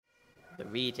The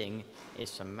reading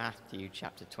is from Matthew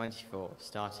chapter 24,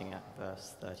 starting at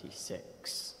verse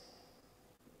 36.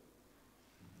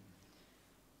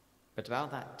 But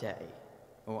about that day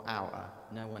or hour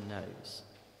no one knows,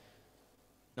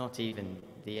 not even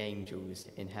the angels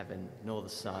in heaven, nor the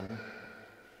Son,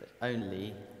 but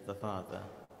only the Father,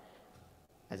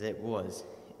 as it was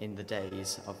in the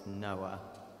days of Noah,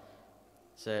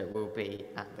 so it will be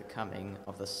at the coming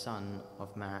of the Son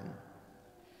of Man.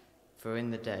 For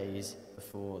in the days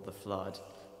before the flood,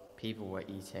 people were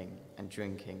eating and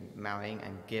drinking, marrying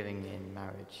and giving in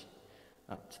marriage,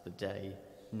 up to the day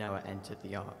Noah entered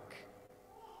the ark.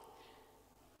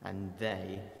 And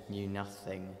they knew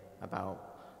nothing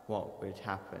about what would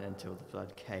happen until the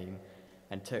flood came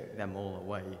and took them all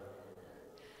away.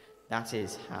 That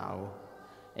is how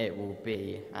it will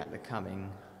be at the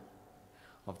coming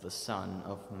of the Son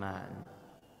of Man.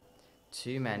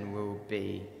 2 men will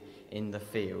be in the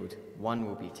field, one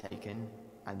will be taken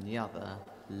and the other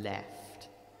left.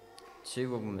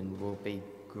 2 women will be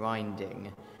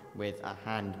grinding with a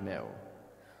hand mill,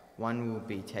 one will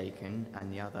be taken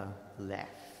and the other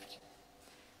left.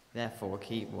 Therefore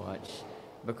keep watch,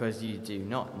 because you do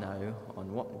not know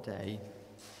on what day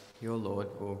your Lord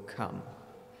will come.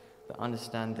 But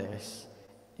understand this,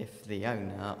 if the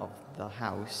owner of the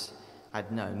house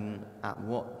had known at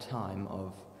what time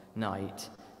of night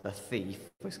the thief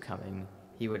was coming,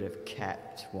 he would have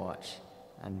kept watch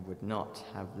and would not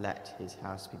have let his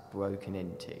house be broken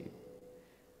into.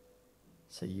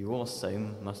 So you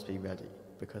also must be ready,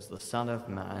 because the Son of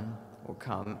Man will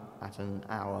come at an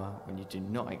hour when you do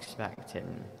not expect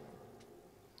him.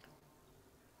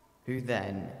 Who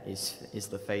then is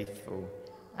the faithful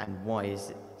and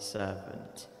wise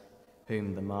servant,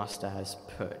 whom the master has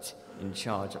put in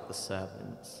charge of the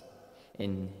servants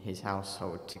in his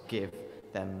household to give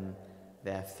them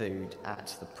their food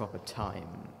at the proper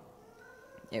time?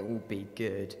 It will be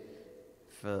good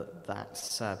for that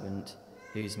servant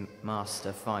whose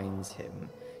master finds him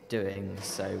doing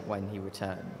so when he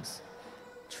returns.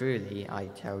 Truly, I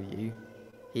tell you,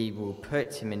 he will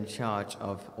put him in charge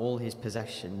of all his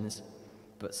possessions.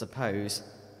 But suppose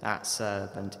that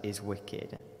servant is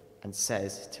wicked and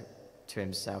says to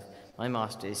himself, my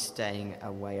master is staying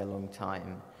away a long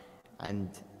time, and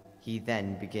he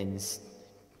then begins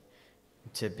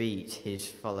to beat his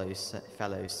fellow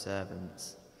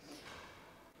servants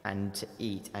and to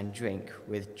eat and drink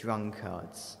with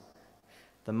drunkards.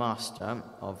 The master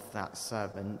of that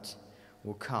servant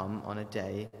will come on a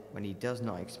day when he does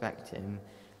not expect him,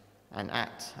 and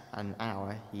at an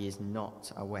hour he is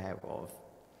not aware of.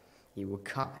 He will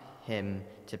cut him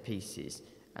to pieces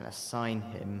and assign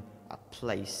him a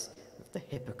place with the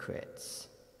hypocrites,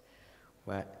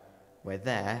 where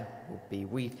there will be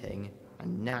weeping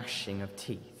and gnashing of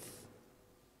teeth.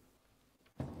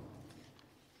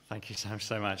 Thank you, Sam,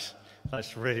 so much.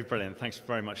 That's really brilliant. Thanks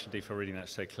very much indeed for reading that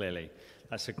so clearly.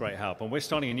 That's a great help. And we're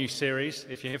starting a new series.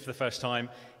 If you're here for the first time,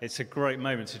 it's a great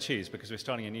moment to choose, because we're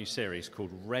starting a new series called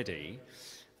Ready,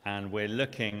 and we're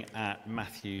looking at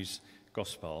Matthew's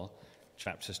Gospel,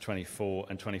 chapters 24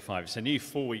 and 25. It's a new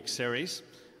 4-week series,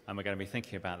 and we're going to be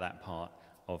thinking about that part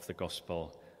of the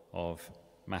Gospel of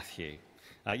Matthew.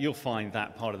 You'll find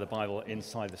that part of the Bible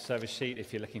inside the service sheet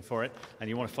if you're looking for it, and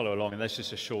you want to follow along, and there's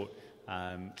just a short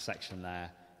section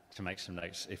there to make some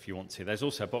notes if you want to. There's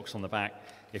also a box on the back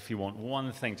if you want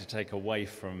one thing to take away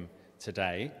from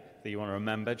today that you want to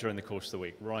remember during the course of the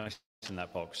week. Write in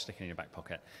that box, stick it in your back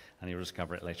pocket, and you'll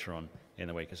discover it later on in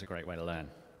the week. It's a great way to learn.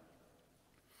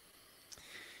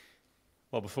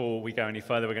 Well, before we go any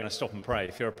further, we're going to stop and pray.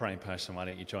 If you're a praying person, why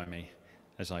don't you join me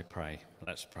as I pray?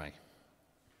 Let's pray.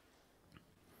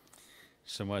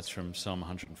 Some words from Psalm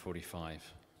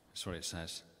 145. That's what it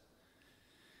says.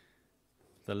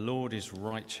 The Lord is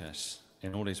righteous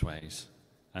in all his ways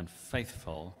and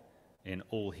faithful in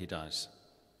all he does.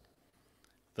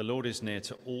 The Lord is near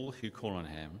to all who call on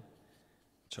him,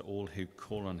 to all who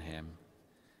call on him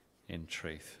in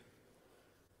truth.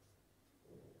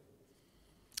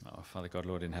 Oh, Father God,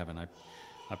 Lord in heaven,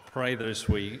 I pray that as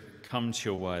we come to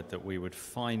your word that we would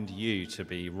find you to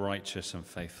be righteous and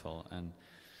faithful. And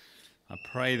I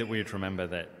pray that we would remember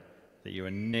that you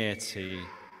are near to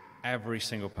every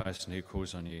single person who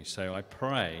calls on you. So I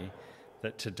pray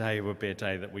that today would be a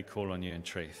day that we call on you in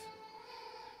truth.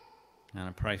 And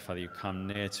I pray, Father, you come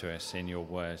near to us in your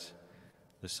word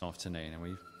this afternoon. And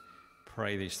we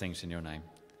pray these things in your name.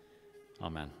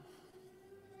 Amen.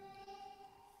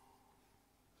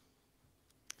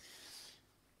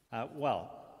 I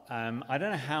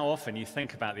don't know how often you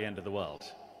think about the end of the world.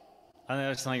 I know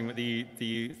it's something that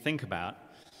you think about.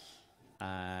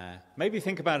 Maybe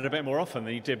think about it a bit more often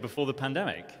than you did before the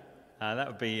pandemic. That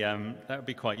would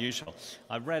be quite usual.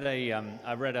 I read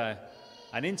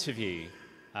an interview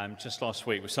just last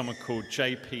week with someone called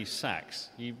J.P. Sachs.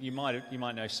 You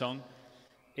might know a song,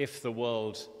 "If the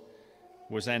World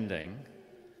Was Ending,"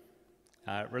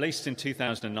 released in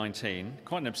 2019.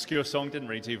 Quite an obscure song, didn't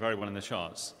really do very well in the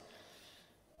charts.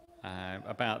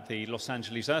 About the Los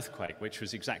Angeles earthquake, which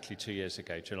was exactly 2 years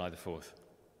ago, July the 4th.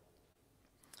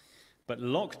 But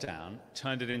lockdown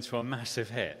turned it into a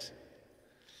massive hit.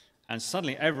 And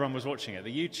suddenly everyone was watching it.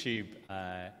 The YouTube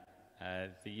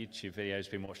video has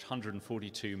been watched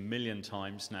 142 million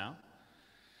times now.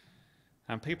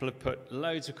 And people have put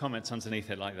loads of comments underneath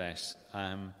it like this.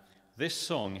 This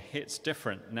song hits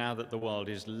different now that the world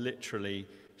is literally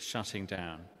shutting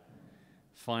down.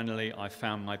 Finally, I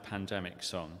found my pandemic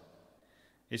song.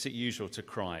 Is it usual to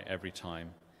cry every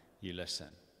time you listen?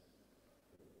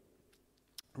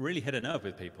 Really hit a nerve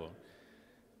with people.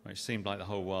 It seemed like the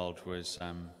whole world was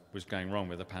going wrong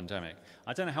with the pandemic.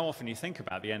 I don't know how often you think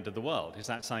about the end of the world. Is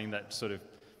that something that sort of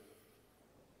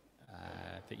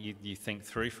that you think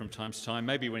through from time to time?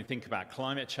 Maybe when you think about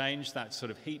climate change, that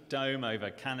sort of heat dome over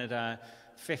Canada,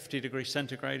 50 degrees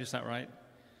centigrade, is that right?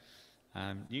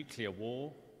 Nuclear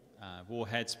war,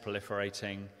 warheads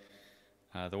proliferating,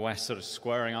 the West sort of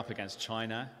squaring up against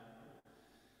China,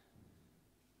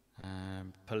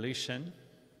 pollution.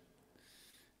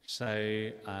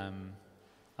 So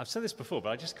I've said this before, but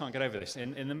I just can't get over this.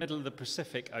 In the middle of the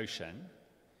Pacific Ocean,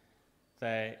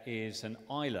 there is an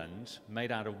island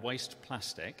made out of waste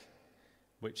plastic,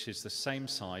 which is the same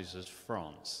size as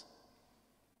France.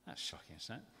 That's shocking,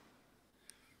 isn't it?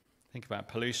 Think about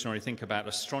pollution, or you think about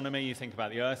astronomy, you think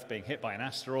about the Earth being hit by an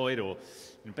asteroid, or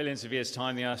in billions of years'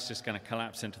 time, the Earth's just going to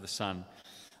collapse into the sun.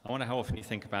 I wonder how often you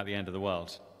think about the end of the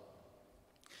world.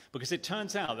 Because it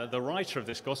turns out that the writer of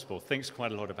this gospel thinks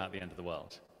quite a lot about the end of the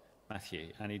world,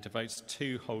 Matthew, and he devotes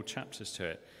 2 whole chapters to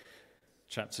it,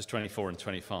 chapters 24 and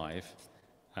 25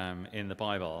 in the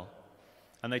Bible.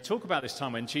 And they talk about this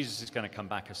time when Jesus is going to come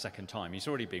back a second time. He's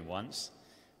already been once,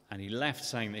 and he left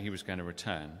saying that he was going to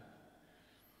return.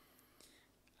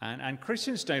 And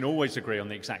Christians don't always agree on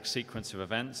the exact sequence of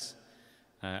events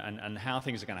and how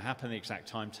things are going to happen, the exact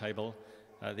timetable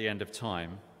at the end of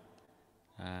time.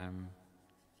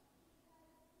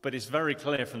 But it's very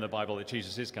clear from the Bible that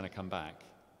Jesus is going to come back.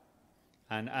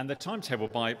 And the timetable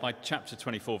by chapter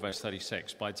 24, verse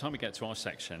 36, by the time we get to our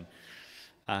section,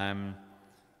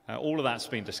 all of that's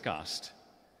been discussed.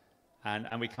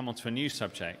 And we come on to a new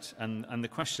subject. And the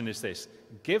question is this: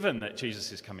 given that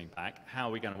Jesus is coming back, how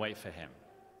are we going to wait for him?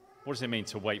 What does it mean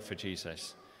to wait for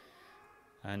Jesus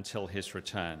until his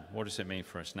return? What does it mean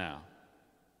for us now?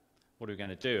 What are we going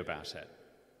to do about it?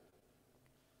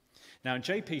 Now, in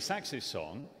J.P. Sachs's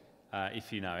song,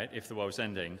 if you know it, "If the World's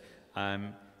Ending,"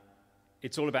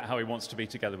 it's all about how he wants to be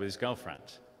together with his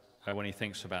girlfriend when he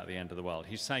thinks about the end of the world.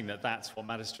 He's saying that that's what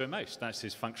matters to him most. That's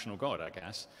his functional God, I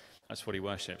guess. That's what he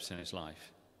worships in his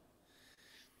life.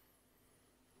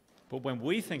 But when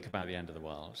we think about the end of the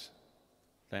world,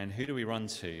 then who do we run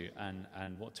to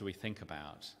and what do we think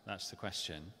about? That's the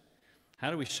question.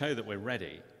 How do we show that we're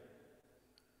ready?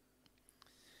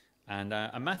 And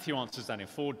Matthew answers that in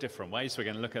 4 different ways. We're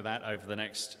going to look at that over the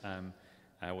next,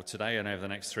 or today and over the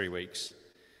next 3 weeks.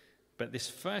 But this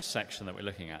first section that we're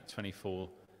looking at, 24,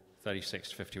 36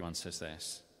 to 51, says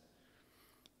this: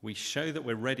 we show that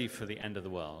we're ready for the end of the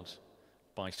world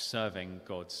by serving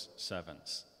God's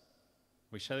servants.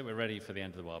 We show that we're ready for the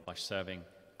end of the world by serving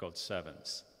God's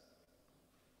servants.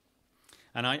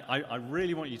 And I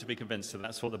really want you to be convinced that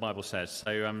that's what the Bible says.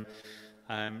 So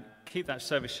keep that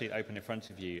service sheet open in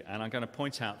front of you, and I'm going to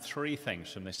point out 3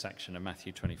 things from this section of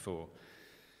Matthew 24.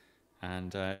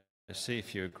 And see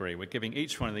if you agree. We're giving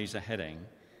each one of these a heading,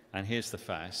 and here's the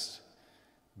first: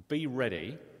 be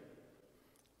ready.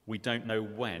 We don't know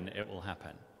when it will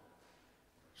happen.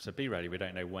 So be ready. We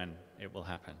don't know when it will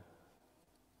happen.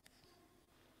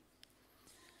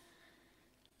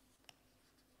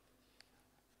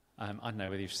 I don't know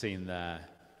whether you've seen the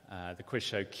quiz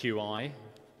show QI.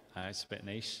 It's a bit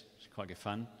niche. It's quite good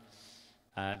fun.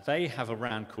 They have a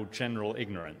round called General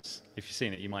Ignorance. If you've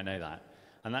seen it, you might know that.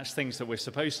 And that's things that we're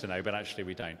supposed to know, but actually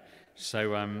we don't.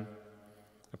 So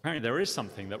apparently there is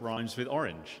something that rhymes with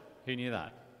orange. Who knew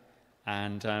that?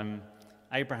 And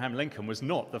Abraham Lincoln was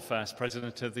not the first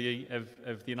president of the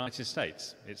United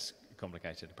States. It's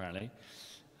complicated, apparently.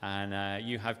 And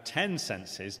you have 10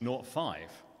 senses, not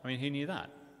 5. I mean, who knew that?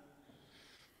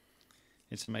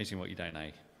 It's amazing what you don't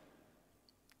know.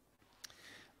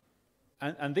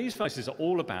 And these verses are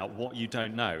all about what you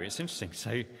don't know. It's interesting.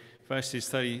 So verses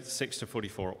 36 to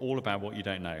 44 are all about what you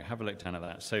don't know. Have a look down at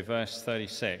that. So verse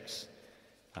 36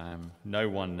 No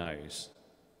one knows.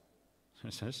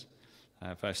 It says,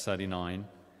 verse 39,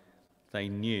 they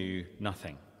knew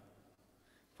nothing.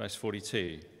 Verse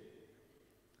 42,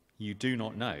 you do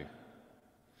not know.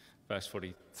 Verse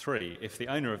 43, if the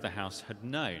owner of the house had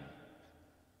known.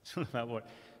 It's all about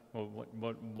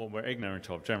what we're ignorant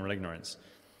of, general ignorance.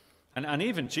 And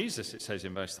even Jesus, it says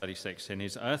in verse 36, in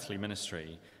his earthly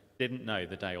ministry, didn't know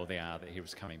the day or the hour that he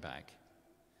was coming back.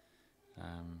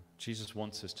 Jesus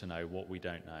wants us to know what we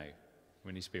don't know.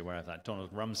 We need to be aware of that.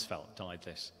 Donald Rumsfeld died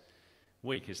this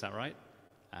week, is that right?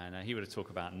 And he would have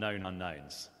talked about known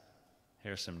unknowns.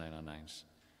 Here are some known unknowns.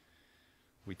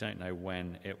 We don't know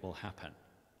when it will happen.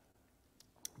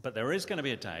 But there is going to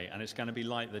be a day, and it's going to be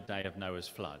like the day of Noah's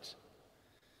flood.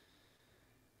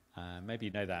 Maybe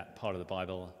you know that part of the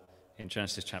Bible in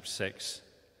Genesis chapter 6.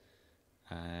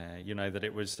 You know that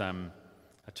it was a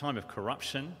time of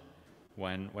corruption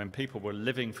when people were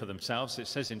living for themselves. It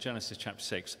says in Genesis chapter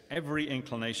 6, every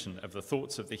inclination of the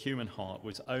thoughts of the human heart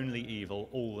was only evil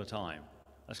all the time.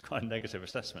 That's quite a negative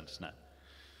assessment, isn't it?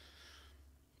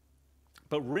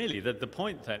 But really, the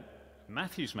point that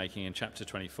Matthew's making in chapter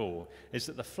 24 is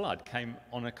that the flood came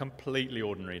on a completely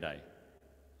ordinary day.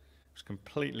 It was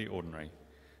completely ordinary.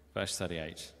 Verse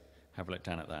 38, have a look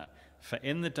down at that. For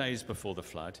in the days before the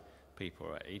flood, people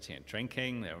were eating and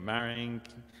drinking, they were marrying,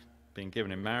 being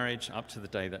given in marriage, up to the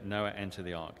day that Noah entered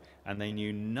the ark. And they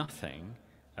knew nothing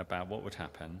about what would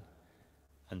happen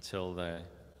until the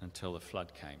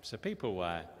flood came. So people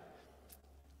were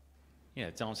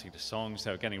dancing to songs.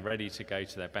 They were getting ready to go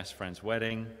to their best friend's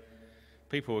wedding.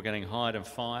 People were getting hired and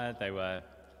fired. They were,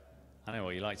 I don't know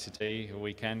what you like to do a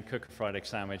weekend, cook a fried egg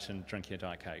sandwich and drink your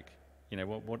Diet Coke.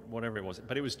 Whatever it was.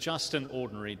 But it was just an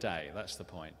ordinary day. That's the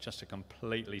point. Just a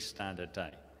completely standard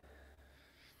day.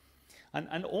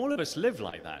 And all of us live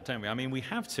like that, don't we? I mean, we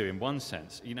have to in one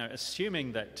sense,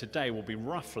 assuming that today will be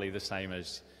roughly the same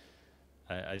as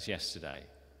yesterday.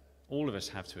 All of us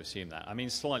have to assume that. I mean,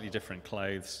 slightly different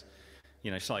clothes,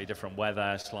 slightly different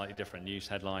weather, slightly different news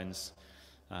headlines,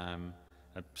 a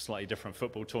slightly different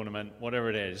football tournament, whatever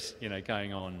it is,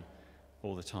 going on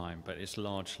all the time. But it's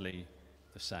largely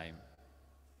the same.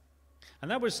 And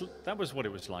that was what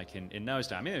it was like in Noah's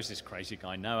day. I mean, there was this crazy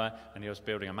guy, Noah, and he was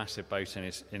building a massive boat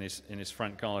in his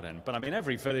front garden. But I mean,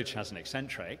 every village has an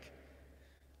eccentric.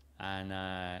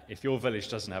 And if your village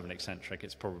doesn't have an eccentric,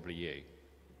 it's probably you.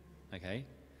 Okay?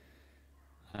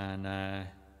 And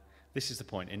this is the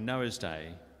point. In Noah's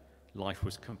day, life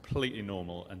was completely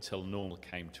normal until normal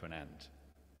came to an end.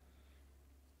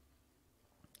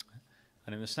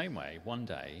 And in the same way, one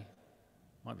day,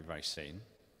 might be very soon,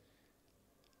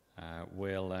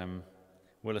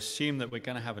 we'll assume that we're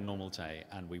going to have a normal day,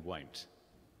 and we won't,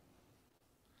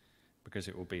 because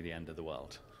it will be the end of the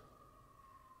world.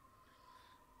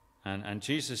 And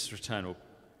Jesus' return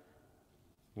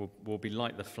will be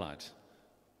like the flood,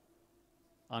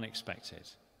 unexpected,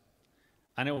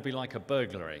 and it will be like a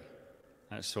burglary.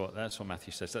 That's what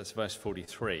Matthew says. That's verse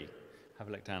 43. Have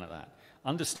a look down at that.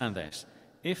 Understand this: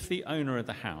 if the owner of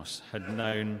the house had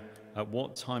known at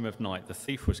what time of night the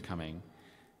thief was coming,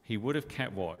 he would have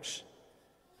kept watch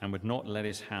and would not let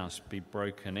his house be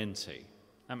broken into.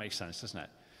 That makes sense, doesn't it?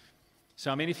 So,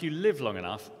 I mean, if you live long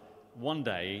enough, one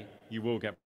day you will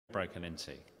get broken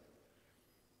into.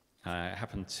 It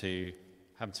happened to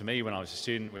me when I was a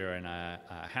student. We were in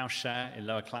a house share in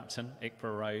Lower Clapton,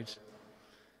 Ickborough Road.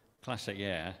 Classic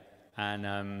year.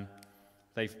 And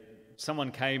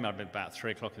someone came at about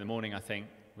 3 o'clock in the morning, I think,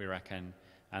 we reckon,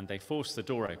 and they forced the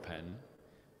door open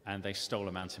and they stole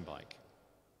a mountain bike.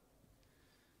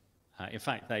 In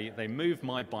fact, they moved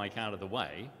my bike out of the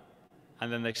way,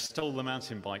 and then they stole the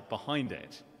mountain bike behind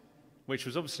it, which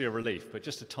was obviously a relief, but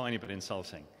just a tiny bit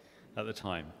insulting at the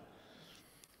time.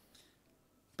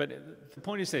 But the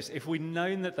point is this: if we'd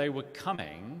known that they were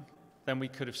coming, then we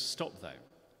could have stopped them.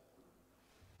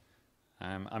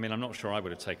 I mean, I'm not sure I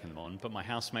would have taken them on, but my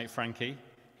housemate Frankie,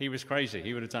 he was crazy.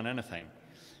 He would have done anything.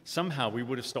 Somehow we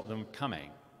would have stopped them coming.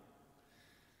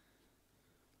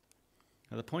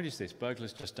 Now, the point is this: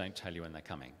 burglars just don't tell you when they're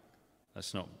coming.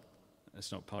 That's not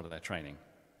part of their training,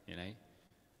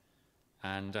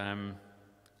 And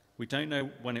we don't know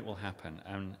when it will happen,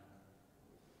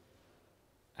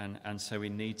 and so we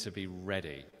need to be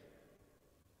ready.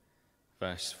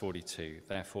 Verse 42,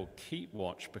 therefore keep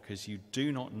watch, because you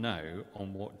do not know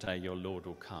on what day your Lord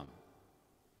will come.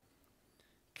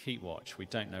 Keep watch. We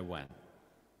don't know when.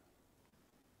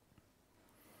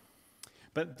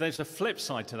 But there's a flip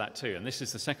side to that too, and this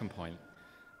is the second point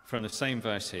from the same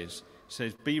verses. It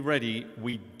says, be ready,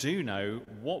 we do know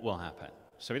what will happen.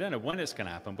 So we don't know when it's going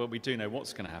to happen, but we do know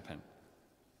what's going to happen.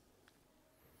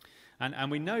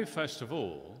 And we know, first of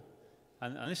all,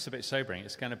 and this is a bit sobering,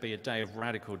 it's going to be a day of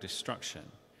radical destruction.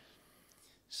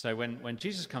 So when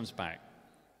Jesus comes back,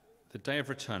 the day of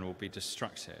return will be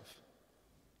destructive.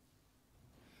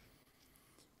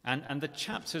 And the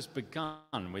chapter's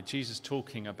begun with Jesus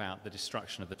talking about the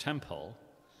destruction of the temple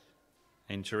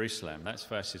in Jerusalem. That's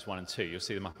verses 1 and 2. You'll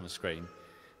see them up on the screen.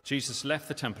 Jesus left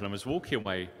the temple and was walking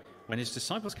away when his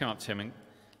disciples came up to him and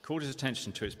called his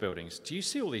attention to its buildings. "Do you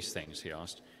see all these things?" he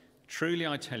asked. "Truly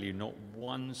I tell you, not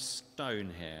one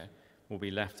stone here will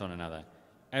be left on another.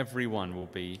 Every one will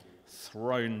be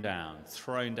thrown down.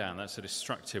 Thrown down, that's a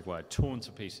destructive word. Torn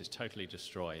to pieces, totally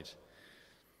destroyed."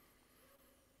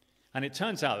 And it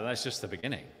turns out that that's just the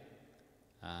beginning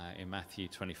in Matthew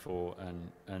 24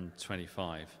 and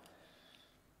 25.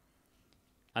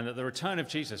 And that the return of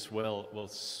Jesus will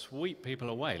sweep people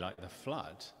away like the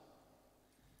flood.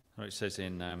 It says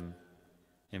in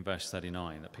verse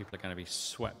 39 that people are going to be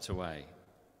swept away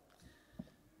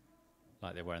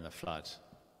like they were in the flood.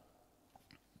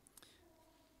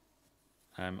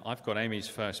 I've got Amy's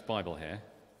first Bible here.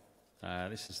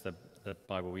 This is the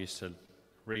Bible we used to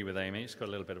read with Amy. It's got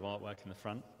a little bit of artwork in the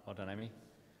front. Well done, Amy.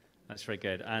 That's very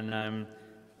good. And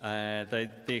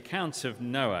the account of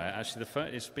Noah, actually,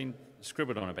 it's been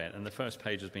scribbled on a bit, and the first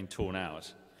page has been torn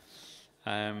out.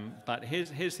 But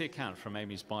here's the account from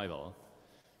Amy's Bible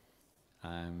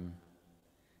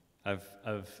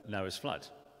of Noah's flood.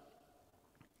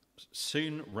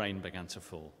 Soon rain began to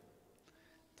fall.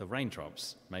 The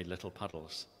raindrops made little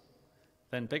puddles,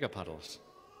 then bigger puddles.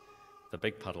 The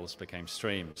big puddles became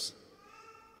streams,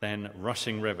 then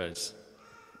rushing rivers,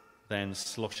 then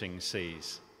sloshing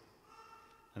seas.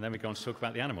 And then we go on to talk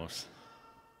about the animals.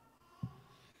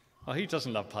 Well, who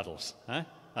doesn't love puddles? Huh?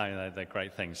 I mean, they're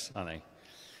great things, aren't they?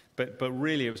 But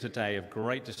really it was a day of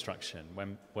great destruction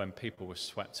when people were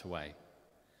swept away.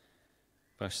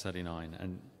 Verse 39,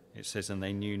 and it says, "And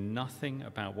they knew nothing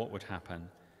about what would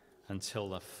happen until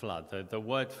the flood." The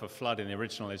word for flood in the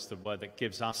original is the word that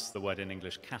gives us the word in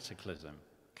English, cataclysm.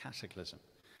 Cataclysm.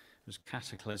 It was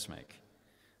cataclysmic,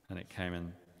 and it came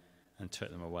and took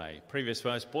them away. Previous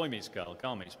verse, boy meets girl,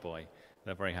 girl meets boy.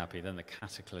 They're very happy. Then the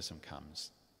cataclysm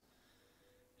comes.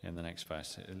 In the next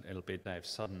verse, it'll be a day of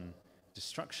sudden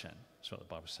destruction. That's what the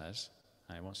Bible says.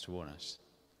 It wants to warn us.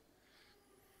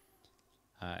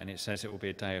 And it says it will be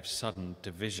a day of sudden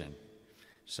division.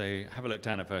 So have a look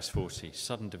down at verse 40,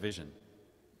 sudden division.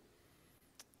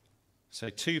 So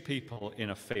two people in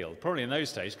a field, probably in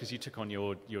those days because you took on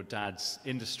your dad's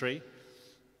industry.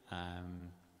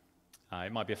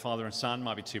 It might be a father and son,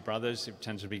 might be two brothers. It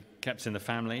tends to be kept in the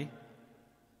family.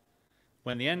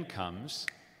 When the end comes,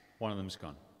 one of them's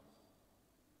gone.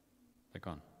 They're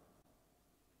gone.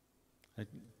 They're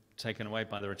taken away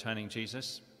by the returning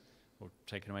Jesus, or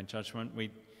taken away in judgment.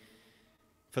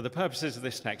 For the purposes of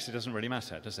this text, it doesn't really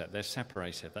matter, does it? They're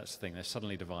separated. That's the thing. They're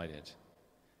suddenly divided.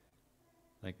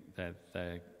 They're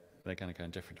going to go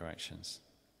in different directions.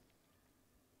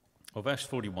 Or verse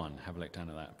 41, have a look down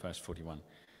at that, verse 41.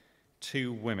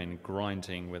 Two women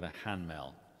grinding with a hand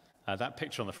mill. That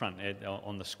picture on the front,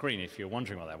 on the screen, if you're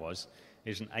wondering what that was,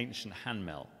 is an ancient hand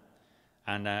mill.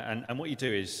 And what you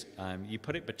do is you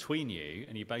put it between you,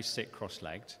 and you both sit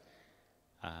cross-legged,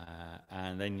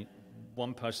 and then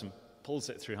one person pulls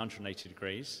it through 180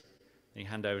 degrees, and you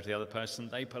hand over to the other person,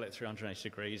 they pull it through 180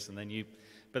 degrees, and then you...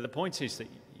 But the point is that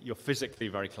you're physically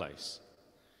very close,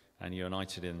 and you're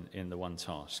united in the one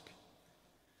task.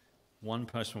 One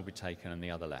person will be taken and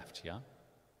the other left, yeah?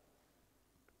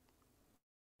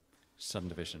 Sudden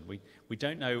division. We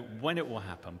don't know when it will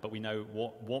happen, but we know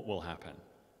what will happen.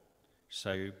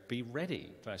 So be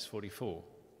ready, verse 44.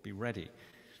 Be ready.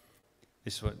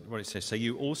 This is what it says. So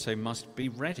you also must be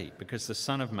ready, because the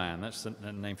Son of Man, that's the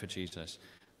name for Jesus,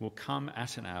 will come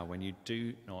at an hour when you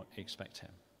do not expect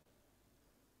him.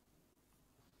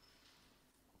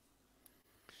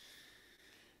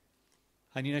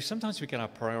 And you know, sometimes we get our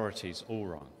priorities all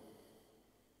wrong.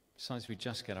 Sometimes we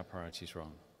just get our priorities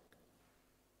wrong.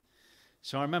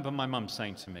 So I remember my mum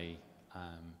saying to me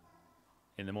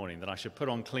in the morning that I should put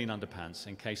on clean underpants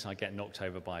in case I get knocked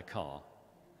over by a car.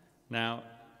 Now,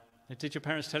 did your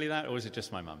parents tell you that, or is it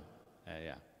just my mum?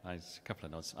 Yeah, it's a couple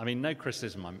of nods. I mean, no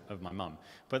criticism of my mum,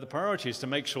 but the priority is to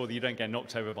make sure that you don't get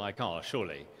knocked over by a car,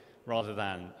 surely, rather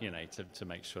than, to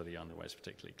make sure that your underwear is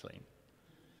particularly clean.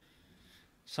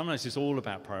 Sometimes it's all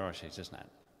about priorities, isn't it?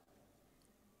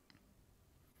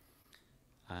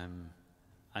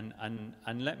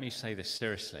 And let me say this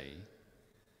seriously.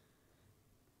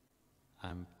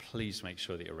 Please make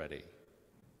sure that you're ready.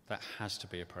 That has to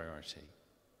be a priority.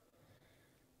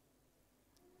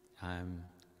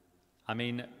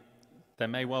 there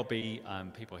may well be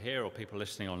people here or people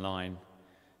listening online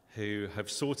who have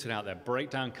sorted out their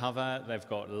breakdown cover, they've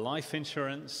got life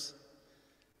insurance,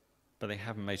 but they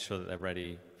haven't made sure that they're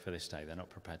ready for this day. They're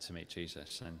not prepared to meet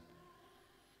Jesus. And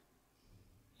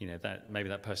that maybe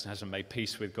that person hasn't made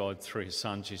peace with God through his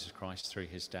son, Jesus Christ, through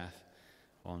his death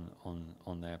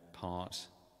on their part.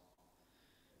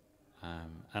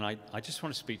 And I just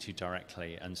want to speak to you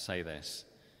directly and say this.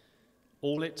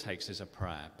 All it takes is a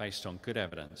prayer based on good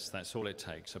evidence. That's all it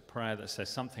takes. A prayer that says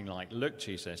something like, look,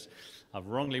 Jesus, I've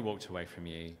wrongly walked away from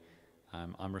you.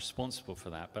 I'm responsible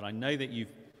for that. But I know that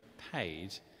you've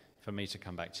paid for me to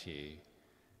come back to you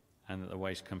and that the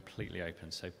way's completely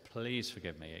open. So please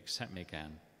forgive me, accept me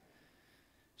again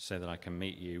so that I can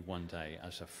meet you one day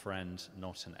as a friend,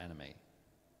 not an enemy.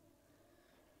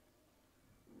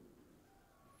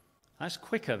 That's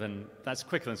quicker than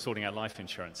sorting out life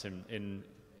insurance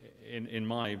in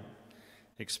my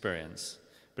experience,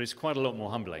 but it's quite a lot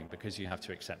more humbling because you have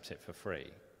to accept it for free.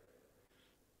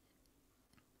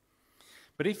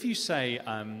 But if you say,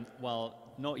 well,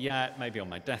 not yet, maybe on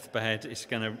my deathbed, it's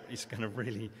going to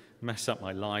really mess up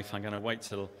my life, I'm going to wait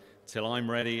till I'm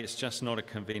ready, it's just not a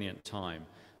convenient time,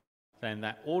 then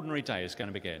that ordinary day is going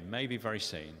to begin, maybe very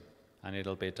soon, and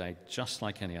it'll be a day just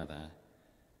like any other.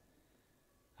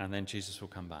 And then Jesus will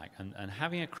come back. And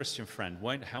having a Christian friend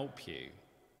won't help you,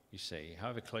 you see,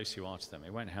 however close you are to them.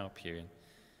 It won't help you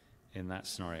in that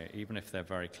scenario, even if they're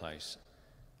very close.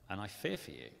 And I fear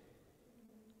for you.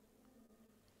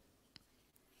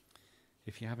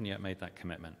 If you haven't yet made that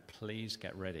commitment, please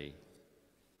get ready.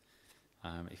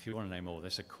 If you want to know more,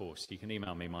 there's a course. You can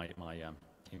email me. My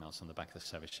email's on the back of the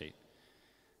service sheet,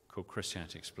 called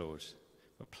Christianity Explored.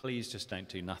 But please just don't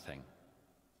do nothing.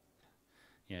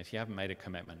 If you haven't made a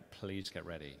commitment, please get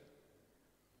ready.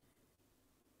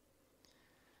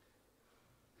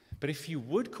 But if you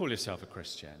would call yourself a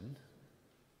Christian,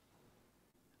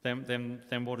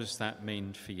 then what does that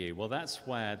mean for you? Well, that's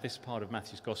where this part of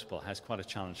Matthew's Gospel has quite a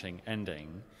challenging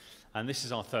ending. And this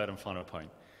is our third and final point.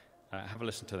 Have a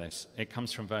listen to this. It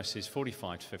comes from verses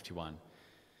 45 to 51.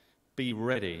 Be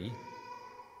ready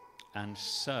and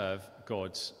serve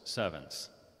God's servants.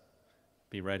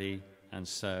 Be ready and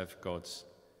serve God's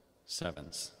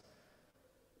servants.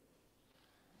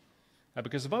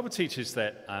 Because the Bible teaches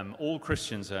that all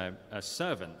Christians are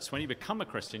servants. When you become a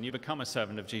Christian, you become a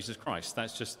servant of Jesus Christ.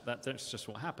 That's just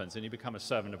what happens, and you become a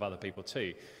servant of other people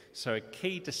too. So a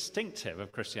key distinctive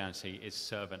of Christianity is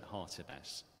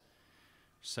servant-heartedness.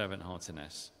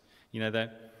 Servant-heartedness.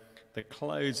 The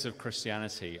clothes of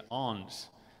Christianity aren't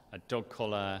a dog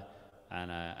collar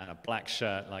and a black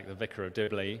shirt like the Vicar of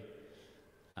Dibley.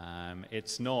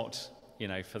 It's not,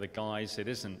 for the guys, it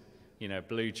isn't, a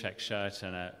blue check shirt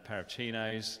and a pair of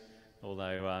chinos,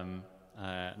 although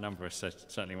a number of us are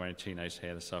certainly wearing chinos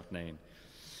here this afternoon.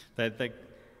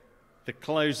 The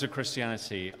clothes of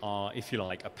Christianity are, if you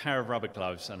like, a pair of rubber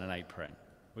gloves and an apron.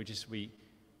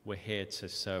 We're here to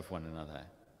serve one another.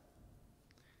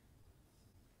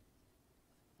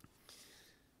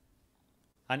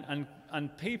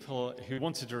 And people who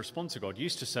wanted to respond to God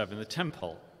used to serve in the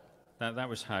temple. That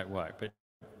was how it worked. But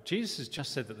Jesus has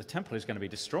just said that the temple is going to be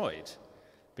destroyed,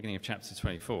 beginning of chapter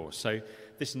 24. So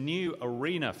this new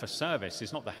arena for service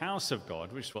is not the house of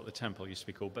God, which is what the temple used to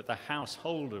be called, but the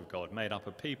household of God, made up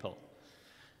of people.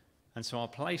 And so our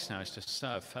place now is to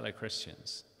serve fellow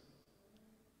Christians.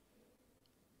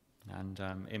 And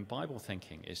in Bible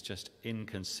thinking, it's just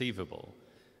inconceivable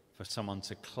for someone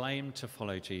to claim to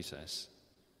follow Jesus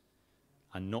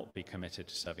and not be committed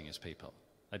to serving his people.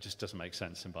 That just doesn't make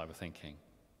sense in Bible thinking.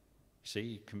 See,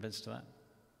 you convinced of that?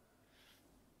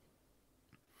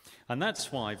 And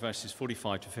that's why verses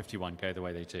 45 to 51 go the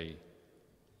way they do.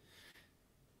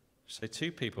 So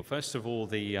two people. First of all,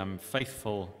 the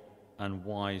faithful and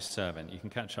wise servant. You can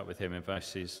catch up with him in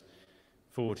verses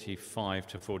 45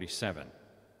 to 47.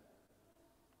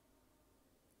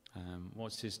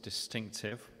 What's his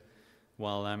distinctive?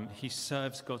 Well, he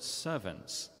serves God's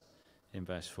servants in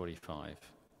verse 45.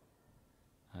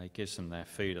 He gives them their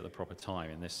food at the proper time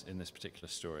in this particular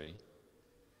story.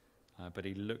 But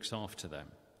he looks after them.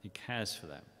 He cares for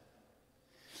them.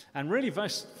 And really,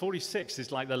 verse 46 is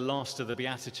like the last of the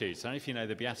Beatitudes. I don't know if you know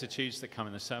the Beatitudes that come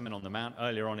in the Sermon on the Mount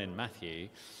earlier on in Matthew.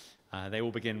 They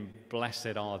all begin,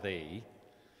 "Blessed are thee."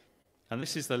 And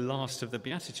this is the last of the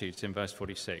Beatitudes in verse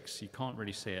 46. You can't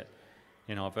really see it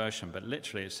in our version, but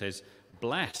literally it says,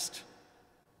 "Blessed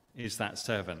is that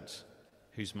servant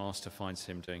whose master finds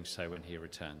him doing so when he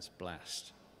returns."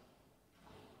 Blessed.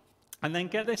 And then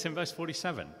get this in verse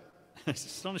 47. It's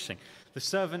astonishing. The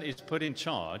servant is put in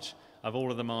charge of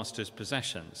all of the master's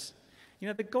possessions.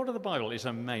 The God of the Bible is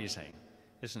amazing.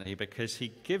 isn't he? Because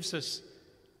he gives us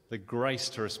the grace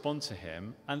to respond to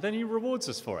him, and then he rewards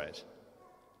us for it.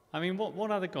 I mean,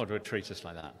 what other God would treat us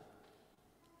like that?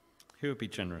 Who would be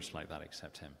generous like that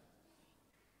except him?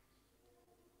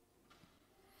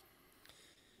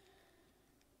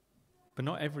 But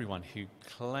not everyone who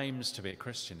claims to be a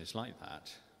Christian is like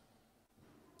that.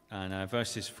 And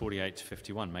verses 48 to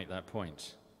 51 make that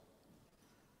point.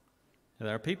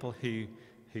 There are people who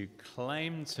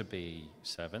claim to be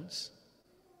servants,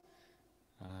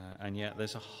 and yet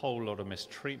there's a whole lot of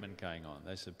mistreatment going on.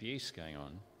 There's abuse going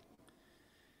on.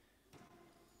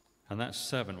 And that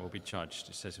servant will be judged,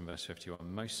 it says in verse 51,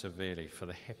 most severely for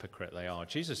the hypocrite they are.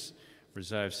 Jesus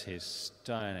reserves his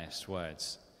sternest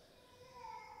words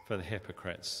for the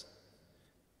hypocrites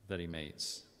that he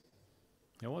meets.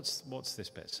 Now, what's this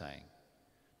bit saying?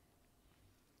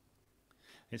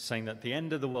 It's saying that the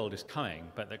end of the world is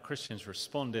coming, but that Christians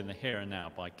respond in the here and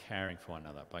now by caring for one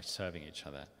another, by serving each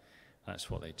other. That's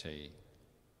what they do.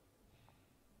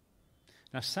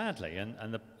 Now, sadly,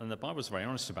 and the Bible's very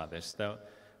honest about this,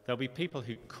 there'll be people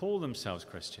who call themselves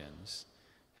Christians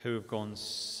who have gone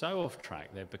so off track,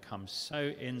 they've become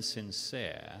so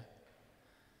insincere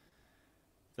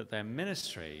that their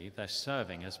ministry, their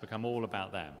serving, has become all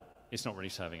about them. It's not really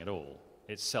serving at all.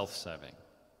 It's self-serving.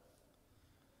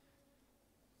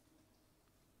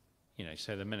 You know,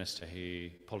 so the minister who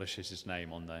polishes his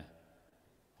name on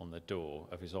the door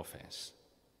of his office.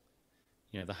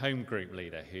 You know, the home group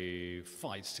leader who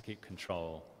fights to keep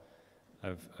control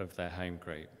of their home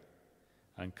group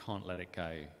and can't let it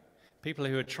go. People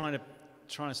who are trying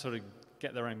to sort of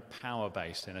get their own power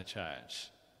base in a church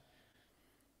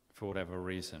for whatever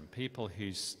reason. People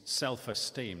whose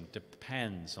self-esteem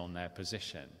depends on their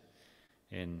position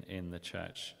in the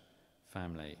church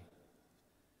family.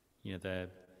 You know,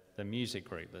 the music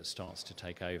group that starts to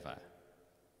take over.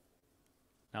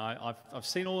 Now, I've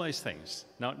seen all those things,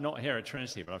 not here at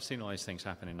Trinity, but I've seen all those things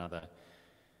happen in other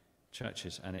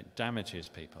churches, and it damages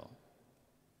people.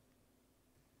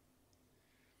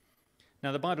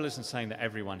 Now, the Bible isn't saying that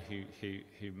everyone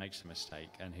who makes a mistake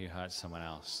and who hurts someone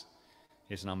else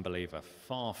is an unbeliever.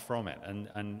 Far from it.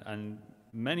 And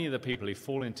many of the people who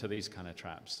fall into these kind of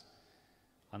traps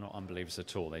are not unbelievers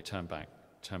at all. They turn back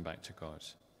to God.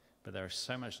 But there is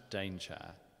so much danger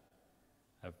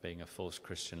of being a false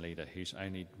Christian leader who's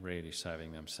only really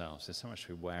serving themselves. There's so much to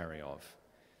be wary of.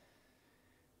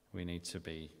 We need to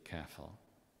be careful.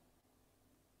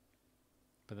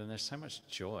 But then there's so much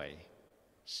joy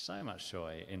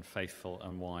in faithful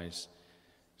and wise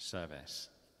service.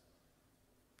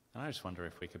 And I just wonder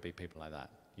if we could be people like that,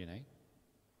 you know?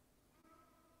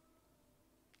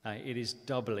 It is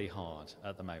doubly hard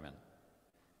at the moment.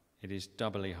 It is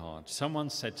doubly hard. Someone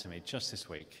said to me just this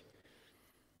week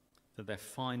that they're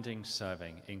finding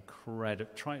serving incredible,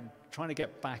 trying to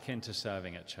get back into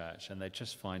serving at church, and they're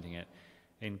just finding it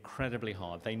incredibly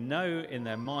hard. They know in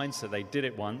their minds that they did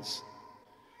it once,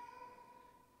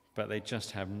 but they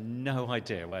just have no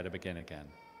idea where to begin again.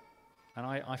 And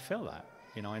I feel that.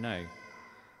 You know, I know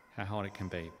how hard it can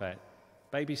be, but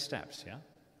baby steps, yeah?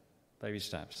 Baby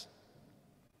steps.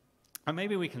 And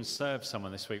maybe we can serve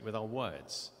someone this week with our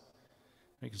words.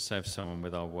 We can serve someone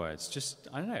with our words. Just,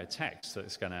 I don't know, a text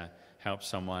that's going to help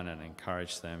someone and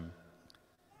encourage them.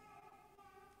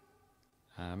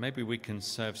 Maybe we can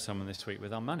serve someone this week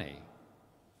with our money.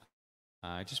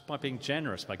 Just by being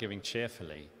generous, by giving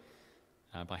cheerfully,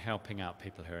 by helping out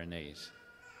people who are in need.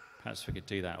 Perhaps we could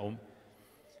do that. Or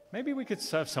maybe we could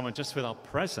serve someone just with our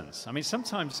presence. I mean,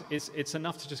 sometimes it's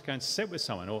enough to just go and sit with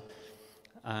someone, or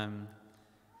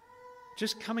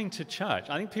just coming to church.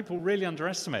 I think people really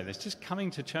underestimate this. Just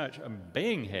coming to church and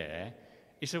being here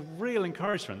is a real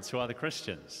encouragement to other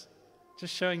Christians.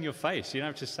 Just showing your face. You don't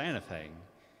have to say anything.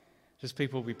 Just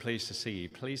people will be pleased to see you.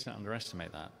 Please don't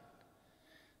underestimate that.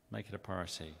 Make it a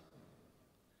priority.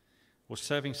 Or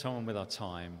serving someone with our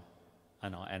time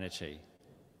and our energy.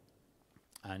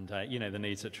 And, you know, the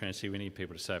needs at Trinity, we need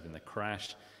people to serve in the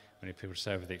crash. We need people to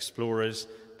serve with the explorers,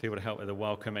 people to help with the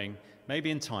welcoming. Maybe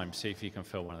in time, see if you can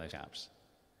fill one of those gaps.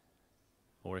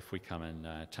 Or if we come and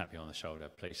tap you on the shoulder,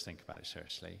 please think about it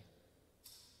seriously.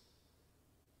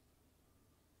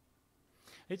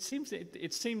 It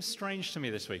seems strange to me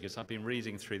this week, as I've been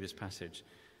reading through this passage,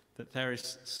 that there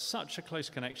is such a close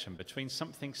connection between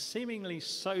something seemingly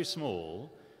so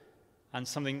small and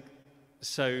something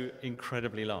so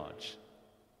incredibly large.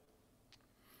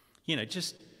 You know,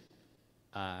 just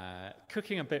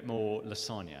cooking a bit more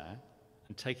lasagna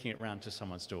and taking it round to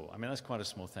someone's door. I mean, that's quite a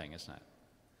small thing, isn't it?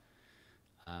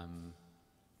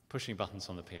 Pushing buttons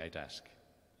on the PA desk,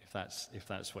 if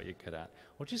that's what you're good at.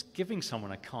 Or just giving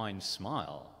someone a kind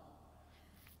smile.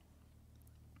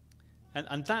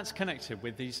 And that's connected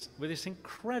with this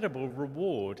incredible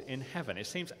reward in heaven. It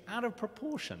seems out of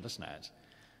proportion, doesn't it?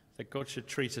 That God should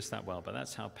treat us that well, but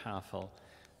that's how powerful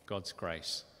God's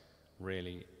grace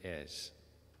really is.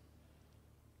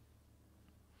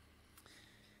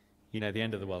 You know, the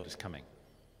end of the world is coming.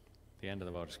 The end of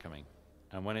the world is coming.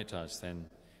 And when it does, then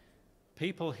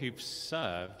people who've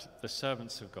served the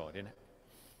servants of God in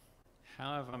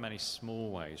however many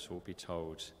small ways will be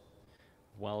told,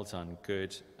 "Well done,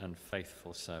 good and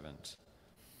faithful servant,"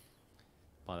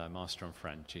 by their master and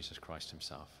friend, Jesus Christ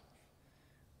himself.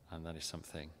 And that is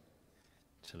something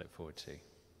to look forward to.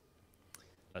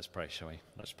 Let's pray, shall we?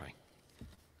 Let's pray.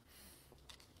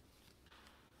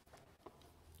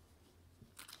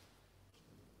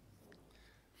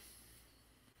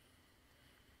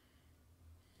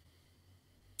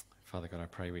 Father God, I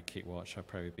pray we'd keep watch. I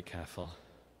pray we'd be careful.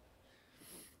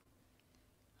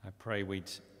 I pray we'd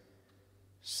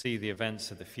see the events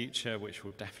of the future, which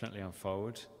will definitely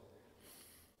unfold,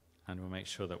 and we'll make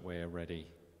sure that we're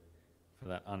ready for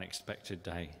that unexpected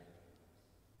day.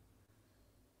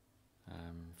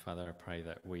 Father, I pray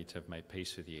that we'd have made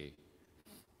peace with you,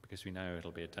 because we know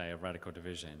it'll be a day of radical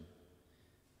division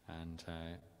and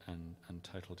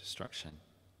total destruction.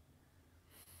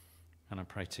 And I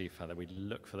pray to you, Father, we'd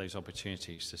look for those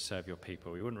opportunities to serve your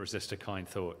people. We wouldn't resist a kind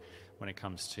thought when it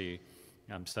comes to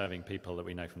serving people that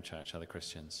we know from church, other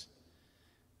Christians.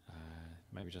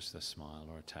 Maybe just a smile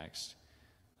or a text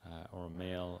or a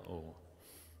meal or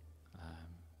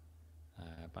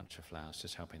a bunch of flowers,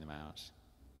 just helping them out.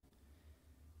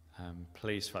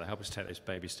 Please, Father, help us take those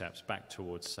baby steps back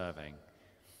towards serving.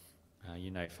 You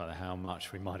know, Father, how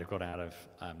much we might have got out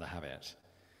of the habit.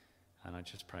 And I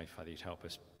just pray, Father, you'd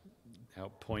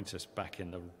help point us back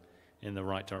in the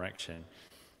right direction.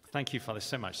 Thank you, Father,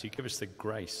 so much. You give us the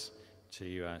grace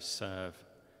to serve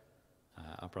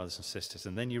our brothers and sisters,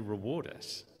 and then you reward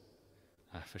us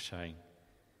for showing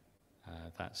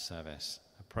that service.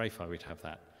 I pray, Father, we'd have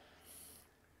that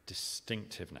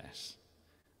distinctiveness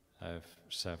of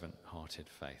servant-hearted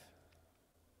faith.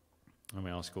 And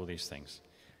we ask all these things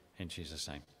in Jesus'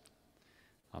 name.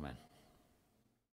 Amen.